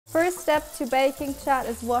First step to baking, chat,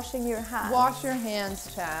 is washing your hands. Wash your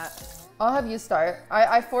hands, chat. I'll have you start.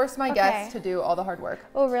 I force my guests to do all the hard work.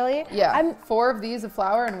 Oh, really? Yeah. 4 of these of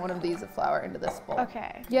flour and 1 of these of flour into this bowl.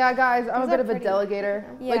 Okay. Yeah, guys, I'm a bit of a delegator.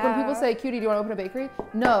 Yeah. Like when people say, Cutie, do you want to open a bakery?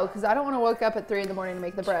 No, because I don't want to wake up at 3 in the morning to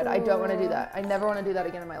make the bread. I don't want to do that. I never want to do that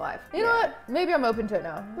again in my life. You know what? Maybe I'm open to it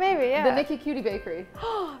now. Maybe, yeah. The Niki Cutie Bakery.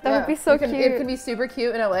 That would be so cute. It could be super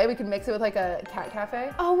cute in LA. We can mix it with like a cat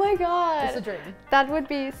cafe. Oh my god. It's a dream. That would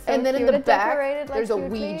be so And then cute. in the back, like there's a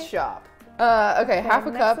weed shop. Okay, half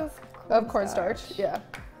a cup of cornstarch. Yeah.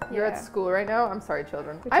 You're at school right now? I'm sorry,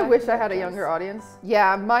 children. I wish I had a younger audience.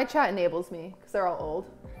 Yeah, my chat enables me because they're all old.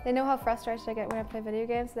 They know how frustrated I get when I play video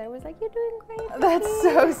games. They're always like, you're doing great. That's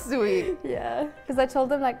so sweet. Yeah. Because I told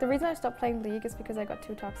them, like, the reason I stopped playing League is because I got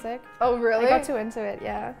too toxic. Oh, really? I got too into it,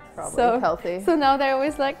 yeah. Probably healthy. So now they're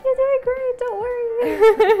always like, you're doing great, don't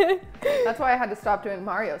worry. That's why I had to stop doing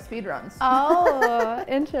Mario speedruns. Oh,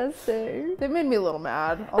 interesting. They made me a little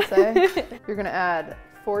mad, I'll say. You're gonna add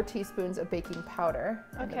 4 teaspoons of baking powder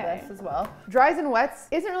into this as well. Dries and wets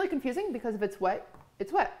isn't really confusing because if it's wet,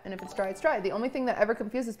 it's wet, and if it's dry, it's dry. The only thing that ever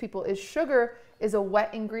confuses people is sugar is a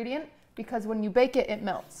wet ingredient because when you bake it, it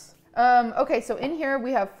melts. Okay, so in here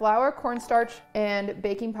we have flour, cornstarch, and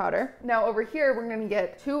baking powder. Now over here, we're gonna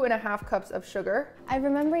get 2.5 cups of sugar. I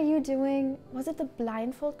remember you doing, was it the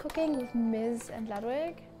blindfold cooking with Ms. and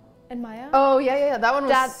Ludwig and Maya? Oh, yeah. That one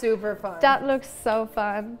was super fun. That looks so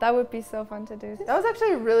fun. That would be so fun to do. That was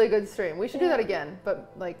actually a really good stream. We should do that again,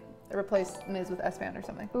 but like replace Ms. with S-Fan or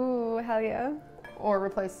something. Ooh, hell yeah. Or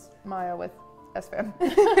replace Maya with S-Fan.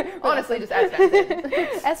 Honestly, just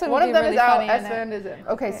S-Fan. One of them is out, S-Fan is in.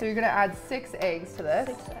 Okay, so you're gonna add 6 eggs to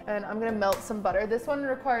this. And I'm gonna melt some butter. This one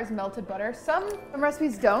requires melted butter. Some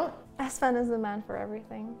recipes don't. S-Fan is the man for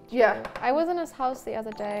everything. True. Yeah. I was in his house the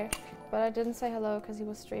other day, but I didn't say hello because he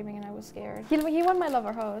was streaming and I was scared. He won my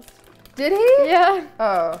lover host. Did he? Yeah.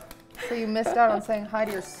 Oh. So you missed out on saying hi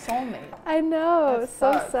to your soulmate. I know,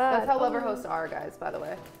 so sad. That's how lover hosts are, guys, by the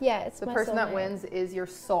way. Yeah, it's the my person soulmate. that wins is your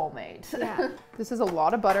soulmate. Yeah. This is a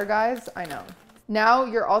lot of butter, guys, I know. Now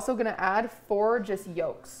you're also gonna add 4 just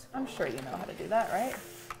yolks. I'm sure you know how to do that, right?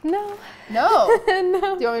 No. No?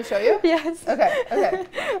 No. Do you want me to show you? Yes. Okay.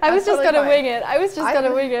 I was just gonna wing it. I was just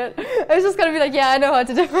gonna wing it. I was just gonna be like, yeah, I know how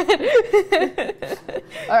to do it.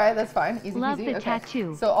 All right, that's fine. Easy Love peasy. the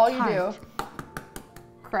tattoo. So all you do,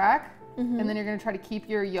 crack, and then you're gonna try to keep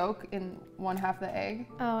your yolk in 1/2 the egg.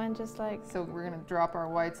 Oh, and just like. So we're gonna drop our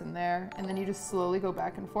whites in there, and then you just slowly go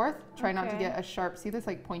back and forth. Try not to get a sharp, see this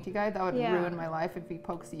like pointy guy? That would ruin my life if he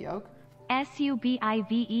pokes the yolk.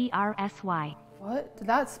 SUBIVERSY. What did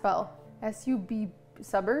that spell? S-U-B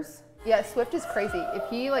subbers? Yeah, Swift is crazy. If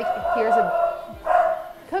he like hears a,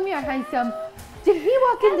 come here, handsome. Did he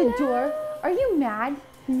walk in the door? Are you mad?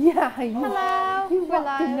 Yeah. Hello. You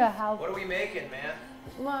walked in the house. What are we making, man?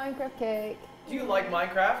 Minecraft cake. Do you like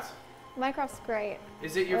Minecraft? Minecraft's great.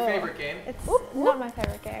 Is it your favorite game? It's not my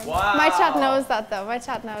favorite game. Wow. My chat knows that though. My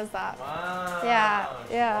chat knows that. Wow.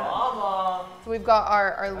 Yeah. Mama. So we've got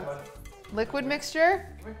our liquid mixture.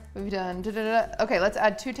 We've done Okay, let's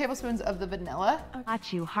add 2 tablespoons of the vanilla.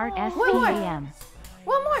 Nihachu heart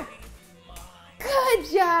One more. Good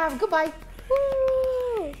job. Goodbye.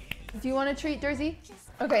 Woo. Do you want a treat, Jersey?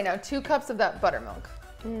 Okay, now 2 cups of that buttermilk.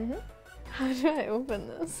 How do I open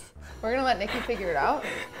this? We're gonna let Nikki figure it out.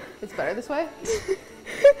 It's better this way.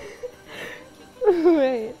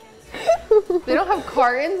 Wait. They don't have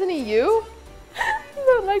cartons in EU?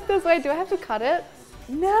 Not like this. Wait, do I have to cut it?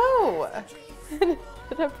 No. Did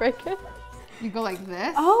I break it? You go like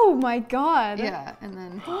this. Oh my god. Yeah, and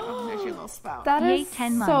then there's your little spout. That is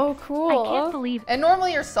 10 months. so cool. I can't believe. And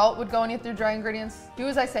normally your salt would go in through dry ingredients. Do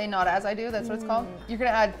as I say, not as I do. That's what it's called. You're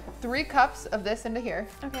gonna add 3 cups of this into here.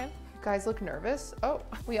 Okay. You guys look nervous. Oh,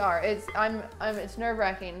 we are. It's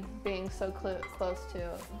nerve-wracking being so close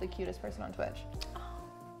to the cutest person on Twitch.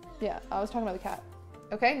 Yeah, I was talking about the cat.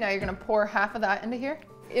 Okay, now you're gonna pour half of that into here.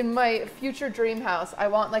 In my future dream house, I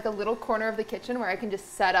want like a little corner of the kitchen where I can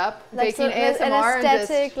just set up Like baking ASMR an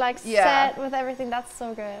aesthetic, and just, set with everything. That's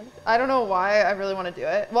so good. I don't know why I really want to do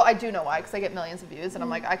it. Well, I do know why, because I get millions of views, and I'm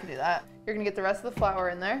like, I could do that. You're gonna get the rest of the flour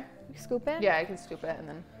in there. Scoop it? Yeah, I can scoop it and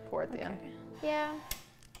then pour at the end. Yeah.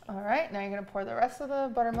 All right, now you're gonna pour the rest of the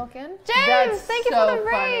buttermilk in. James, thank you for the funny.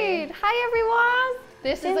 raid. Hi everyone.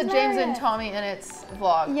 This is the James and Tommy and it's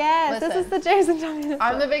vlog. Yes, Listen, this is the James and Tommy.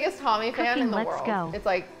 I'm the biggest Tommy fan in the let's world. go. It's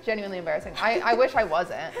like genuinely embarrassing. I wish I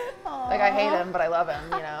wasn't. Like I hate him, but I love him,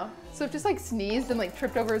 you know? So just like sneezed and like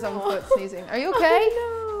tripped over his own foot sneezing. Are you okay?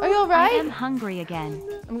 Oh, no. Are you all right? I am hungry again.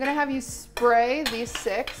 I'm gonna have you spray these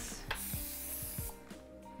 6.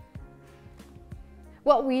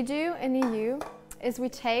 What we do in EU is we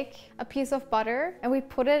take a piece of butter and we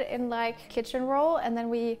put it in like kitchen roll, and then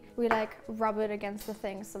we like rub it against the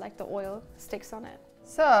thing so like the oil sticks on it.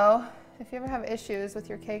 So if you ever have issues with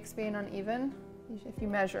your cakes being uneven, if you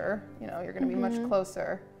measure, you know, you're gonna be much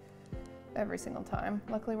closer every single time.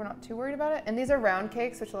 Luckily, we're not too worried about it. And these are round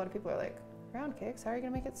cakes, which a lot of people are like, round cakes, how are you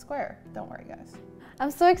gonna make it square? Don't worry, guys.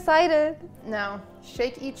 I'm so excited. Now,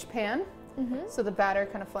 shake each pan so the batter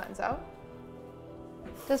kind of flattens out.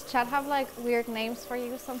 Does Chad have like weird names for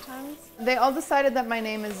you sometimes? They all decided that my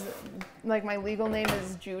name is, like my legal name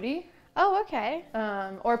is Judy. Oh, okay.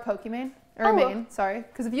 Or Pokimane, or Maine, sorry.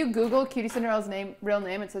 Because if you Google QTCinderella's real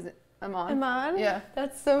name, it says Aman. Aman? Yeah.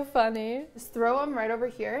 That's so funny. Just throw them right over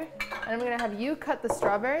here. And I'm gonna have you cut the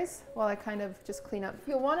strawberries while I kind of just clean up.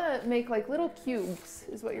 You'll wanna make like little cubes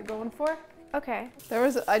is what you're going for. Okay.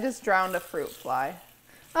 I just drowned a fruit fly.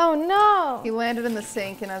 Oh no! He landed in the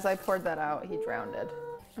sink, and as I poured that out, he drowned.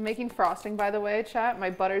 I'm making frosting, by the way, chat. My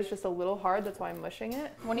butter's just a little hard, that's why I'm mushing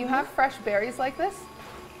it. When you have fresh berries like this,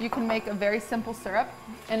 you can make a very simple syrup,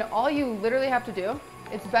 and all you literally have to do,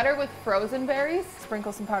 it's better with frozen berries,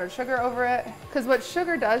 sprinkle some powdered sugar over it, because what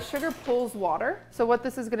sugar does, sugar pulls water. So what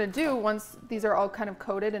this is gonna do, once these are all kind of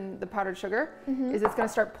coated in the powdered sugar, is it's gonna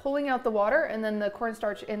start pulling out the water, and then the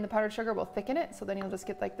cornstarch in the powdered sugar will thicken it, so then you'll just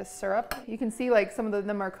get like this syrup. You can see like some of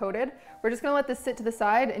them are coated. We're just gonna let this sit to the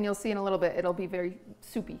side, and you'll see in a little bit, it'll be very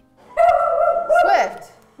soupy.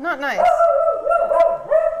 Swift, not nice.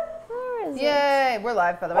 Where is it? Yay, we're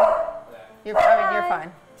live, by the way. You're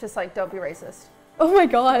fine. Just like, don't be racist. Oh my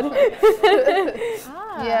god.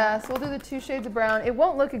 Yeah, so we'll do the 2 shades of brown. It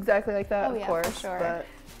won't look exactly like that, of course, for sure. but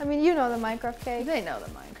I mean, you know the Minecraft cake. they know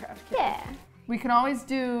the Minecraft cake. Yeah. We can always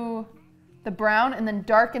do the brown and then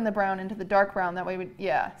darken the brown into the dark brown. That way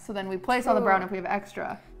so then we place all the brown if we have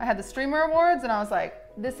extra. I had the streamer awards and I was like,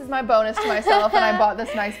 this is my bonus to myself, and I bought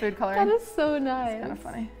this nice food coloring. That is so nice. It's kind of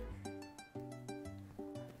funny.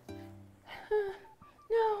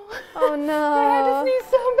 No. Oh no. I had to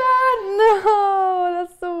sneeze so bad. No,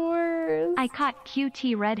 that's the worst. I caught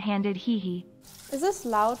QT red-handed hee hee. Is this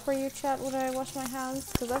loud for you, chat, when I wash my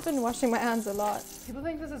hands? Because I've been washing my hands a lot. People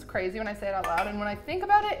think this is crazy when I say it out loud, and when I think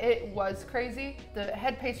about it, it was crazy. The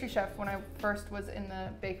head pastry chef, when I first was in the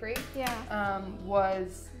bakery,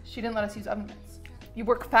 she didn't let us use oven mitts. You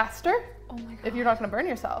work faster if you're not gonna burn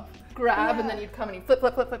yourself. Grab and then you'd come and you flip,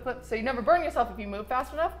 flip, flip, flip, flip. So you never burn yourself if you move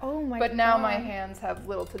fast enough. Oh my god. But now my hands have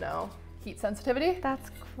little to no heat sensitivity.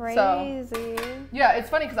 That's crazy. So, yeah, it's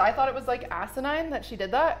funny because I thought it was like asinine that she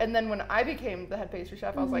did that. And then when I became the head pastry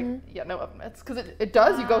chef, I was like, yeah, no oven mitts. Because it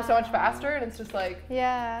does, you go so much faster, and it's just like.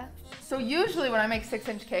 Yeah. So usually when I make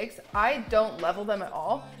 6-inch cakes, I don't level them at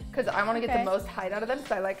all because I want to get the most height out of them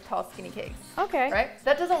because I like tall, skinny cakes. Okay. Right?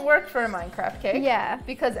 That doesn't work for a Minecraft cake. Yeah.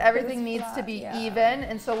 Because everything needs to be even.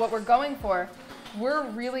 And so what we're going for, we're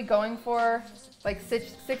really going for like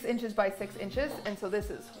 6 inches by 6 inches. And so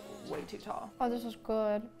this is way too tall. Oh, this is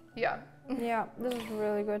good. Yeah. Yeah, this is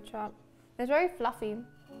really good, chat. It's very fluffy.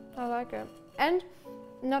 I like it. And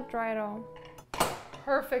not dry at all.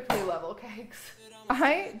 Perfectly level cakes.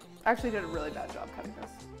 I actually did a really bad job cutting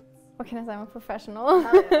this. What can I say? I'm a professional.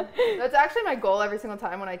 That's actually my goal every single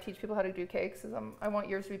time when I teach people how to do cakes is I want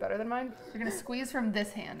yours to be better than mine. You're gonna squeeze from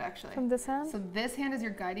this hand, actually. From this hand? So this hand is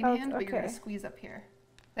your guiding hand, but you're gonna squeeze up here.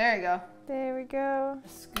 There you go. There we go.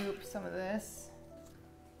 Scoop some of this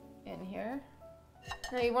in here.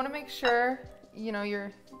 Now you want to make sure, you know,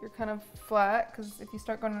 you're kind of flat, because if you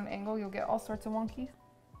start going at an angle, you'll get all sorts of wonky.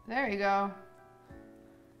 There you go.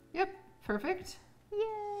 Yep, perfect.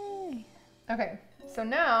 Yay! Okay, so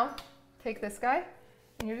now take this guy,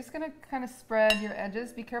 and you're just gonna kind of spread your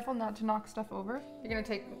edges. Be careful not to knock stuff over. You're gonna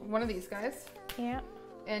take one of these guys. Yeah.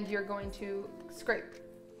 And you're going to scrape.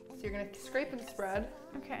 So you're gonna scrape and spread.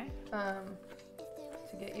 Okay.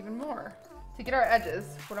 To get even more. To get our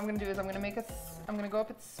edges, what I'm gonna do is I'm gonna go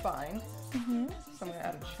up its spine. So I'm gonna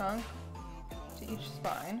add a chunk to each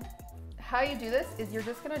spine. How you do this is you're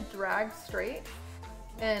just gonna drag straight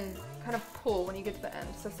and kind of pull when you get to the end.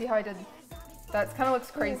 So see how I did, that kind of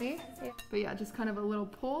looks crazy. Yeah. But yeah, just kind of a little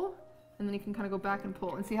pull, and then you can kind of go back and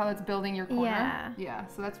pull and see how that's building your corner. Yeah. Yeah,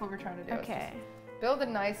 so that's what we're trying to do. Okay. Build a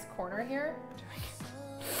nice corner here.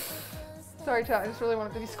 Sorry, chat, I just really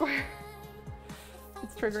want it to be square.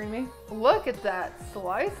 It's triggering me. Look at that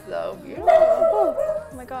slice though, beautiful. Oh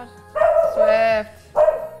my god. Swift.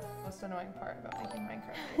 Most annoying part about making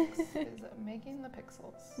Minecraft cakes is making the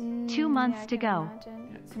pixels. 2 months to go.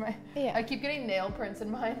 See I keep getting nail prints in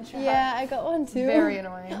mine, chat. Yeah, I got one too. Very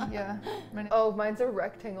annoying, yeah. Oh, mine's a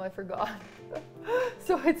rectangle, I forgot.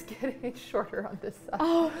 So it's getting shorter on this side.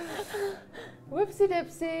 Oh. Whoopsie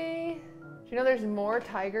dipsy. Do you know there's more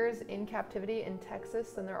tigers in captivity in Texas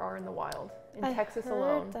than there are in the wild? In Texas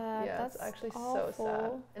alone. That. Yeah, That's it's actually awful. so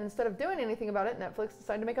sad. And instead of doing anything about it, Netflix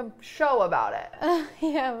decided to make a show about it.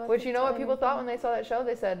 Yeah. Which, you know what people thought when they saw that show?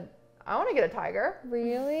 They said, I want to get a tiger.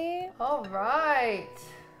 Really? All right.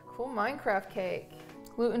 Cool Minecraft cake.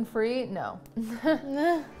 Gluten-free? No.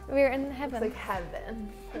 We're in heaven. It's like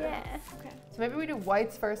heaven. Yeah. Okay. So maybe we do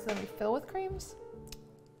whites first, then we fill with creams?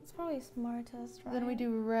 It's probably smartest, right? Then we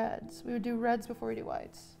do reds. We would do reds before we do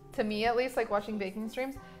whites. To me, at least, like watching baking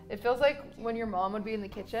streams, it feels like when your mom would be in the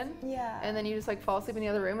kitchen. Yeah. And then you just like fall asleep in the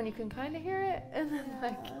other room and you can kind of hear it. And then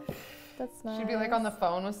that's nice. she'd be like on the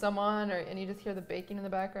phone with someone, and you just hear the baking in the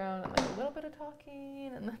background and like a little bit of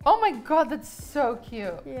talking. And then, oh my God, that's so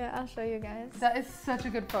cute. Yeah, I'll show you guys. That is such a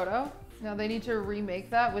good photo. Now they need to remake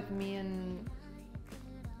that with me and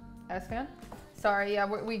S-Fan. Sorry, yeah,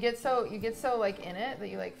 you get so like in it that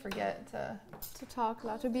you like forget to talk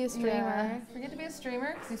loud, to be a streamer. Yeah, forget to be a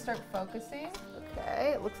streamer because you start focusing.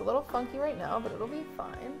 Okay, it looks a little funky right now, but it'll be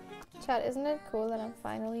fine. Chad, isn't it cool that I'm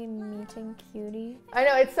finally meeting Cutie? I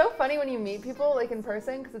know, it's so funny when you meet people like in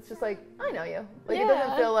person because it's just like, I know you. Like it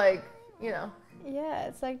doesn't feel like, you know. Yeah,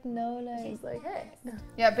 it's like It's just like, hey.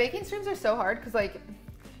 Yeah, baking streams are so hard because like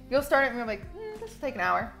you'll start it and you're like, this will take an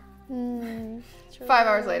hour. 5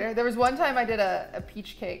 hours later. There was one time I did a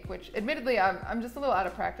peach cake, which admittedly I'm just a little out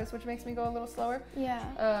of practice, which makes me go a little slower. Yeah.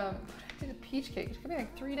 I did a peach cake. It took me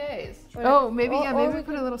like 3 dadays. Maybe we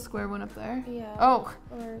put a little square one up there. Yeah. Oh,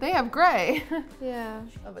 they have gray. Yeah.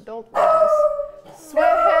 Of adult babies. Swift!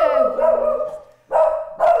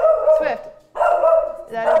 Swift.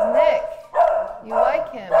 That is Nick. You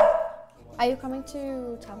like him. Are you coming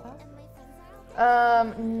to Tampa?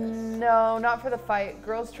 No, not for the fight.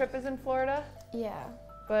 Girls' trip is in Florida. Yeah.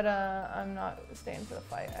 But I'm not staying for the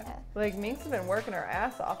fight. Like Minx has been working her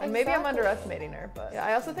ass off, and Exactly. maybe I'm underestimating her, but yeah,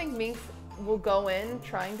 I also think Minx will go in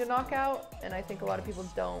trying to knock out, and I think a lot of people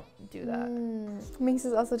don't do that. Minx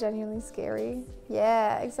is also genuinely scary.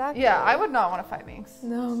 Yeah, exactly. Yeah, I would not want to fight Minx.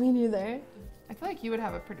 No, me neither. I feel like you would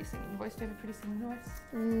have a pretty singing voice. Do you have a pretty singing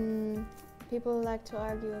voice? People like to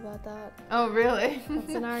argue about that. Oh, really?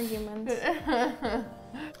 It's an argument.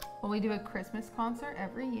 Well, we do a Christmas concert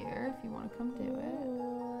every year if you want to come do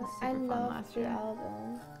it. I fun love last the year.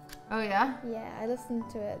 album. Oh, yeah? Yeah, I listen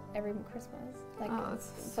to it every Christmas. Like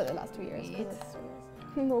that's for the last 2 years.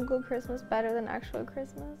 sweet. Mogul Christmas better than actual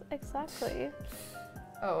Christmas. Exactly.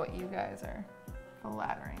 Oh, you guys are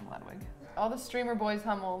flattering Ludwig. All the streamer boys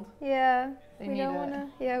humbled. Yeah. They need it.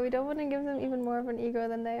 Yeah, we don't want to give them even more of an ego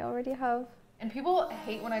than they already have. And people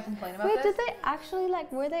hate when I complain about this.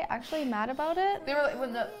 Wait, were they actually mad about it? They were like,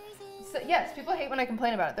 yes, people hate when I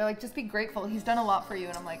complain about it. They're like, just be grateful. He's done a lot for you.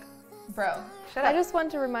 And I'm like, bro, shut up. I just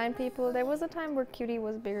want to remind people there was a time where Cutie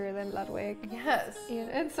was bigger than Ludwig. Yes. Yeah.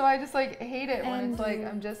 And so I just like hate it when And it's like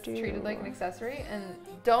I'm just treated like an accessory. And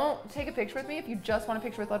don't take a picture with me if you just want a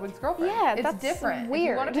picture with Ludwig's girlfriend. Yeah, it's that's different. weird. If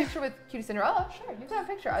you want a picture with QTCinderella, sure, you can have a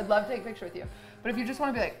picture. I'd love to take a picture with you. But if you just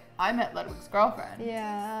want to be like, I met Ludwig's girlfriend,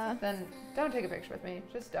 Yeah. then don't take a picture with me.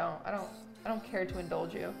 Just don't. I don't care to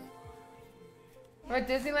indulge you. I'm at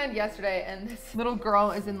Disneyland yesterday, and this little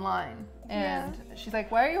girl is in line, and she's like,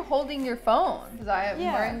 "Why are you holding your phone?" Because I am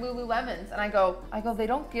wearing Lululemons, and I go, they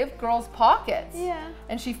don't give girls pockets. Yeah.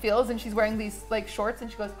 And she feels, and she's wearing these like shorts, and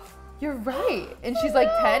she goes, "You're right." And she's like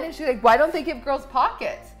 10, and she's like, "Why don't they give girls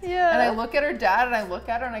pockets?" Yeah. And I look at her dad, and I look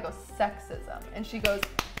at her, and I go, "Sexism." And she goes,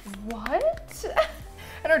 "What?"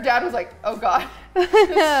 And her dad was like, "Oh God, this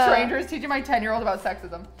stranger is teaching my 10-year-old about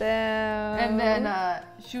sexism." Damn. And then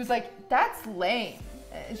she was like, "That's lame."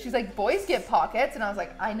 And she's like, "Boys get pockets." And I was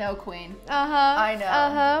like, "I know, queen. I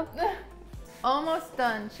know." Almost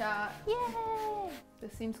done, chat. Yay.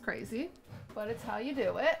 This seems crazy, but it's how you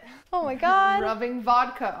do it. Oh my God. Rubbing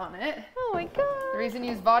vodka on it. Oh my God. The reason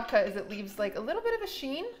you use vodka is it leaves like a little bit of a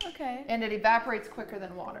sheen. Okay. And it evaporates quicker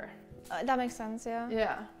than water. That makes sense, yeah.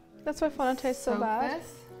 Yeah. That's why fondant tastes so Soak bad.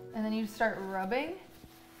 this, and then you start rubbing.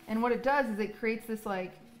 And what it does is it creates this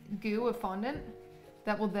like goo of fondant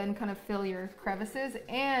that will then kind of fill your crevices,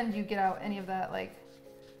 and you get out any of that like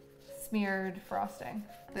smeared frosting.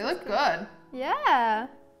 They look good. Yeah.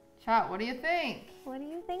 Chat, what do you think? What do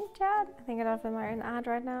you think, Chad? I think I'd have them are an ad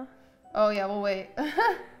right now. Oh yeah, we'll wait.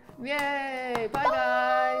 Yay! Bye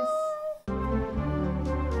guys!